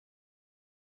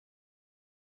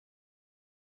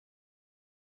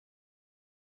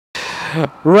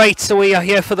Right, so we are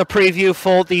here for the preview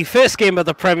for the first game of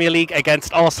the Premier League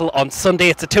against Arsenal on Sunday.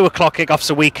 It's a 2 o'clock kick-off,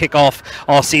 so we kick off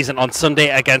our season on Sunday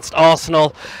against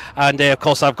Arsenal. And of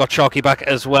course I've got Sharkey back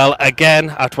as well,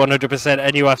 again at 100%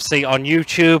 NUFC on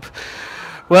YouTube.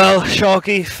 Well,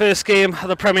 Sharkey, first game of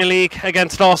the Premier League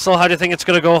against Arsenal, how do you think it's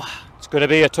going to go? It's going to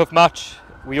be a tough match.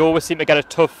 We always seem to get a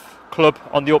tough club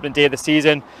on the opening day of the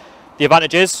season. The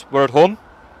advantage is we're at home,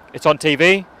 it's on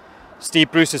TV.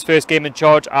 Steve Bruce's first game in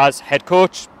charge as head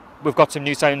coach. We've got some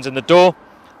new signings in the door.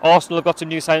 Arsenal have got some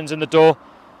new signings in the door.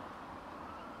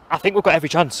 I think we've got every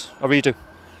chance. I really do.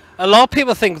 A lot of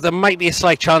people think there might be a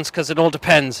slight chance because it all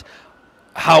depends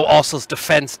how Arsenal's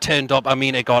defence turned up. I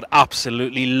mean, it got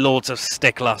absolutely loads of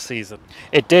stick last season.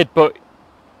 It did, but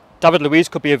David Luiz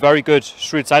could be a very good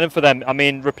shrewd signing for them. I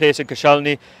mean, replacing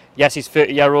Koscielny. Yes, he's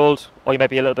 30-year-old, or he might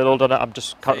be a little bit older than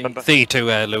that. Can't remember. 32,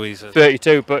 Luiz.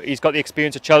 32, but he's got the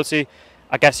experience at Chelsea.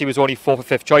 I guess he was only 4th or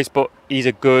 5th choice, but he's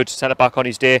a good centre-back on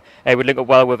his day. Would link up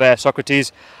well with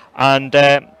Socrates. And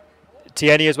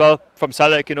Tierney as well, from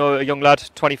Celtic, you know, a young lad,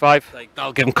 25.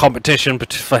 That'll give him competition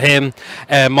but for him,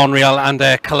 Monreal and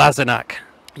Kolasinac.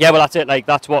 Yeah, well, that's it.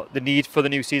 That's what they need for the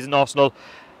new season, Arsenal.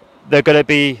 They're going to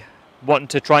be wanting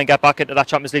to try and get back into that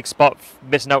Champions League spot,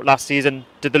 missing out last season.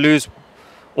 Did they lose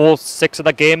all 6 of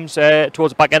their games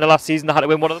towards the back end of last season? They had to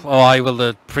win one of them. Oh,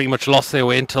 they pretty much lost their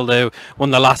way until they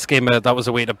won the last game. That was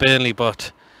away to Burnley,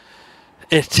 but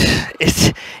it's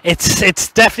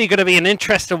definitely going to be an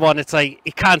interesting one. It's like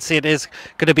you can't say it is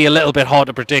going to be a little bit hard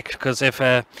to predict because if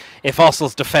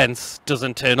Arsenal's defence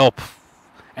doesn't turn up,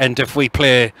 and if we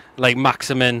play like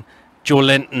Maximin, Joe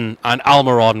Linton, and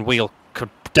Almiron, we could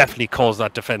definitely cause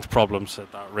that defence problems at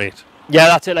that rate. Yeah,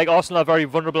 that's it. Arsenal are very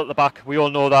vulnerable at the back. We all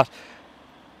know that.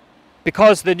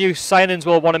 Because the new signings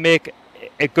will want to make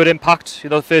a good impact, you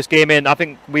know, the first game in, I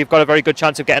think we've got a very good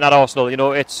chance of getting at Arsenal. You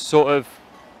know, it's sort of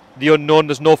the unknown.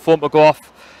 There's no foam to go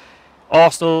off.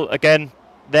 Arsenal, again,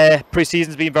 their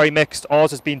pre-season's been very mixed. Ours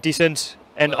has been decent,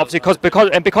 and obviously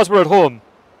because we're at home,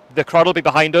 the crowd will be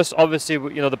behind us. Obviously,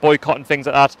 you know, the boycott and things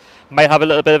like that might have a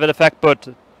little bit of an effect, but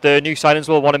the new signings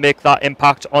will want to make that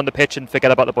impact on the pitch and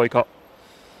forget about the boycott.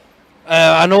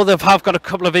 I know they have got a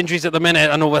couple of injuries at the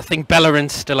minute. I think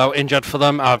Bellerin's still out injured for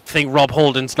them. I think Rob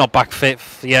Holding's not back fit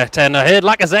yet. And I heard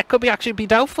Lacazette could actually be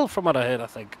doubtful from what I heard, I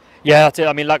think. Yeah, that's it.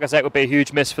 I mean, Lacazette would be a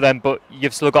huge miss for them, but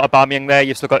you've still got Aubameyang there,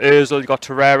 you've still got Ozil, you've got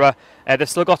Torreira. They've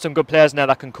still got some good players in there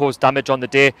that can cause damage on the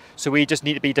day. So we just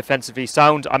need to be defensively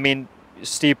sound. I mean,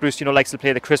 Steve Bruce, you know, likes to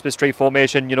play the Christmas tree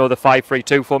formation, you know, the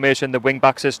 5-3-2 formation, the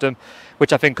wing-back system,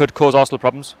 which I think could cause Arsenal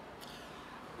problems.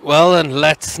 Well, and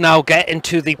let's now get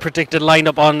into the predicted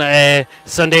lineup on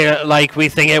Sunday. Like we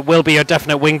think it will be a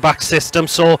definite wing-back system.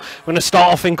 So we're going to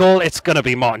start off in goal. It's going to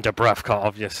be Martin Dubravka,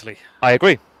 obviously. I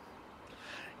agree.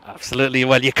 Absolutely.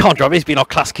 Well, you can't drop him. He's been our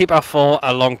class keeper for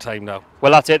a long time now.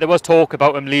 Well, that's it. There was talk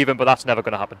about him leaving, but that's never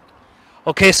going to happen.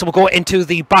 Okay, so we'll go into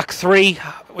the back three,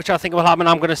 which I think will happen.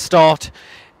 I'm going to start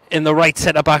in the right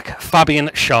centre-back, Fabian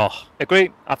Schär.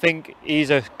 Agree. I think he's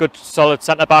a good, solid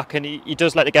centre-back, and he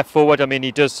does like to get forward. I mean,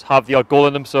 he does have the odd goal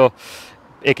in him, so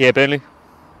a.k.a. Burnley.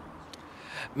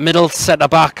 Middle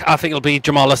centre-back, I think it'll be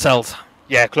Jamal Lascelles.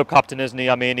 Yeah, club captain, isn't he?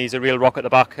 I mean, he's a real rock at the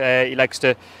back. He likes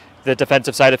the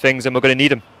defensive side of things, and we're going to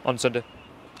need him on Sunday.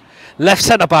 Left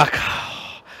centre-back,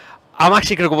 I'm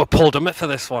actually going to go with Paul Dummett for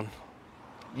this one.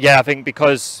 Yeah, I think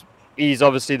because he's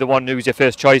obviously the one who's your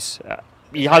first choice.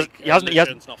 He hasn't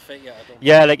not fit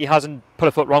yet, he hasn't put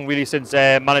a foot wrong really since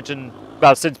managing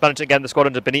again the squad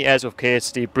under Benitez with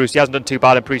Steve Bruce. He hasn't done too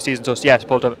bad in pre-season, so yes,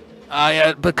 Paul Dummett.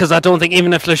 Yeah, because I don't think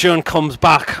even if Lejeune comes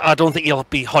back, I don't think he'll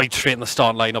be hired straight in the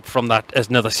start lineup from that as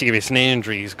another serious knee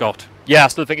injury he's got. Yeah, I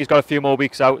still think he's got a few more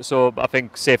weeks out, so I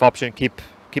think safe option, keep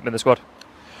him in the squad.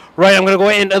 Right, I'm going to go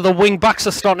into the wing backs.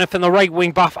 So starting off in the right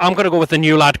wing back, I'm going to go with the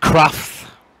new lad Kraft.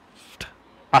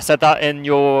 I said that in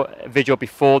your video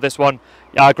before this one.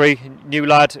 Yeah, I agree. New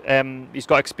lad, he's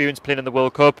got experience playing in the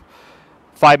World Cup.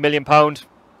 £5 million,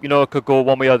 you know, it could go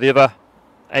one way or the other.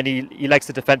 And he likes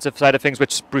the defensive side of things,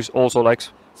 which Bruce also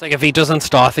likes. It's like if he doesn't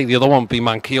start, I think the other one would be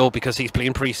Manquillo because he's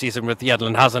playing pre-season with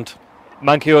Yedlin hasn't.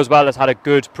 Manquillo as well has had a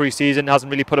good pre-season, hasn't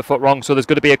really put a foot wrong, so there's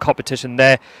going to be a competition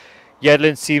there.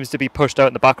 Yedlin seems to be pushed out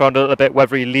in the background a little bit.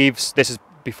 Whether he leaves, this is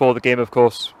before the game, of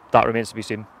course, that remains to be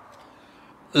seen.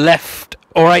 Left,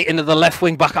 all right, into the left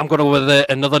wing back, I'm going to go with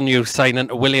another new signing,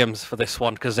 Williams, for this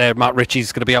one because Matt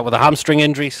Ritchie's going to be out with a hamstring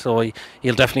injury, so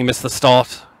he'll definitely miss the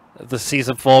start of the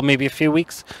season for maybe a few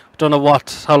weeks. Don't know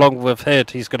how long we've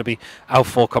heard he's going to be out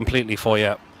for completely for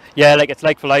yet. Yeah, it's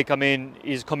like for like. I mean,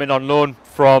 he's coming on loan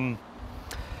from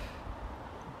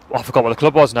I forgot what the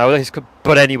club was now.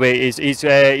 But anyway, he's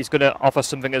going to offer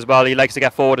something as well. He likes to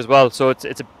get forward as well, so it's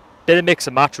a bit of mix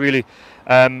and match really.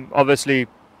 Obviously,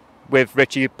 with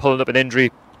Richie pulling up an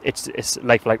injury, it's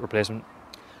like replacement.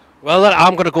 Well, then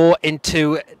I'm going to go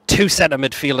into 2 centre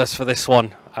midfielders for this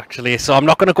one, actually. So I'm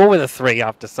not going to go with a 3,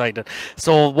 I've decided.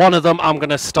 So one of them I'm going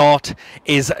to start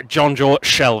is Jonjo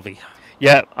Shelvey.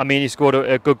 Yeah, I mean, he scored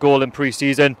a good goal in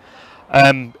pre-season.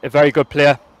 A very good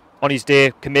player on his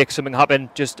day, can make something happen.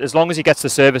 Just as long as he gets the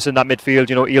service in that midfield,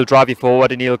 you know, he'll drive you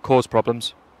forward and he'll cause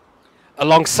problems.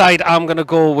 Alongside, I'm going to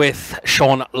go with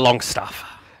Sean Longstaff.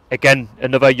 Again,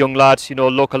 another young lad, you know,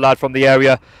 local lad from the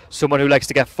area, someone who likes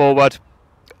to get forward.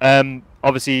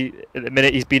 Obviously, at the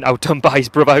minute he's been outdone by his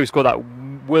brother who scored that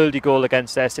worldy goal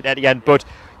against City at the end. But,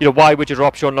 you know, why would you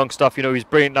drop Sean Longstaff? You know, he's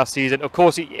brilliant last season. Of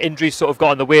course, injuries sort of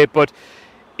got in the way, but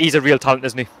he's a real talent,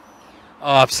 isn't he?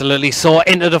 Oh, absolutely. So,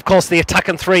 entered, of course, the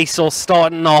attacking 3. So,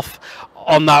 starting off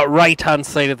on that right-hand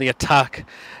side of the attack,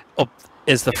 up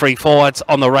is the 3 forwards.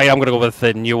 On the right, I'm going to go with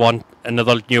the new one,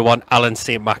 another new one, Alan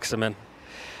Saint-Maximin.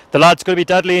 The lad's going to be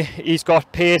deadly. He's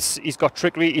got pace, he's got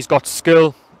trickery, he's got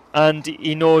skill. And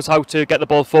he knows how to get the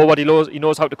ball forward. He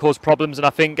knows how to cause problems, and I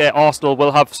think Arsenal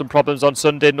will have some problems on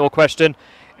Sunday, no question.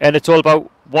 And it's all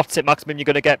about what Saint-Maximin you're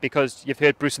going to get, because you've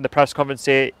heard Bruce in the press conference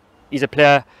say he's a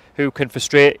player who can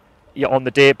frustrate you on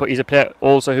the day, but he's a player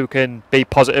also who can be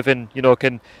positive and, you know,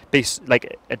 can be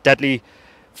like a deadly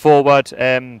forward.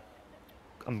 I'm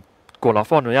going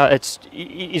off on, yeah.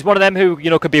 He's one of them who, you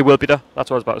know, could be a world beater. That's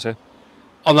what I was about to say.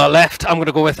 On the left, I'm going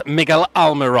to go with Miguel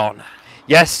Almiron.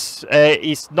 Yes,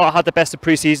 he's not had the best of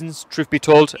pre-seasons, truth be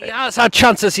told. He has had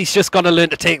chances, he's just got to learn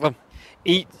to take them.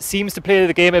 He seems to play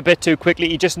the game a bit too quickly.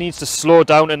 He just needs to slow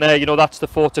down, and you know, that's the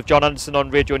thought of John Anderson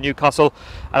on Radio Newcastle,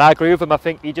 and I agree with him. I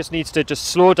think he just needs to just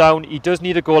slow down. He does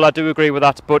need a goal, I do agree with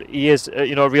that, but he is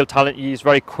you know, a real talent. He's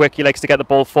very quick, he likes to get the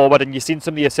ball forward, and you've seen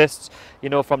some of the assists, you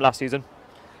know, from last season.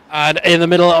 And in the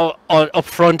middle, up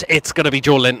front, it's going to be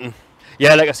Joe Linton.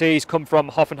 Yeah, like I say, he's come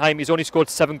from Hoffenheim. He's only scored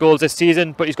 7 goals this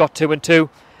season, but he's got 2 and 2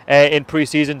 in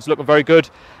pre-season. He's looking very good.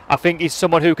 I think he's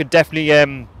someone who can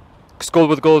definitely score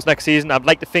with goals next season. I'd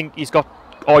like to think he's going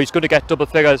to get double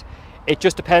figures. It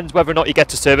just depends whether or not he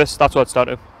gets a service. That's what it's down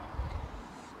to.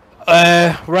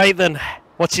 Right then,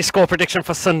 what's your score prediction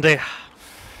for Sunday?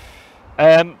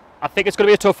 I think it's going to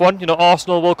be a tough one. You know,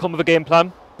 Arsenal will come with a game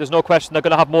plan. There's no question they're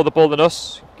going to have more of the ball than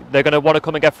us. They're going to want to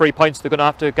come and get 3 points. They're going to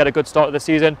have to get a good start of the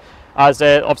season, as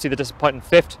obviously the disappointing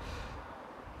 5th.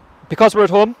 Because we're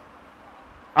at home,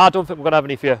 I don't think we're going to have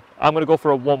any fear. I'm going to go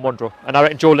for a 1-1 draw, and I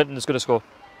reckon Joe Linton is going to score.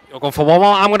 You're going for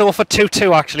 1-1. I'm going to go for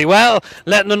 2-2 actually. Well,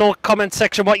 let in the no comment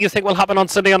section what you think will happen on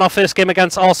Sunday on our first game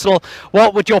against Arsenal.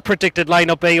 What would your predicted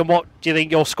lineup be, and what do you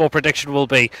think your score prediction will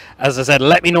be? As I said,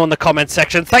 let me know in the comment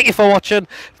section. Thank you for watching.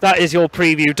 That is your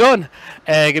preview done.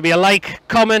 Give me a like,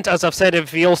 comment. As I've said,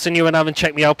 if you're also new and haven't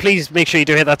checked me out, please make sure you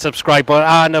do hit that subscribe button,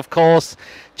 and of course,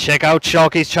 check out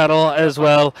Sharkey's channel as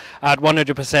well at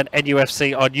 100%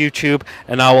 NUFC on YouTube,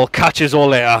 and I will catch you all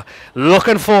later.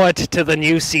 Looking forward to the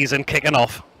new season kicking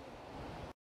off.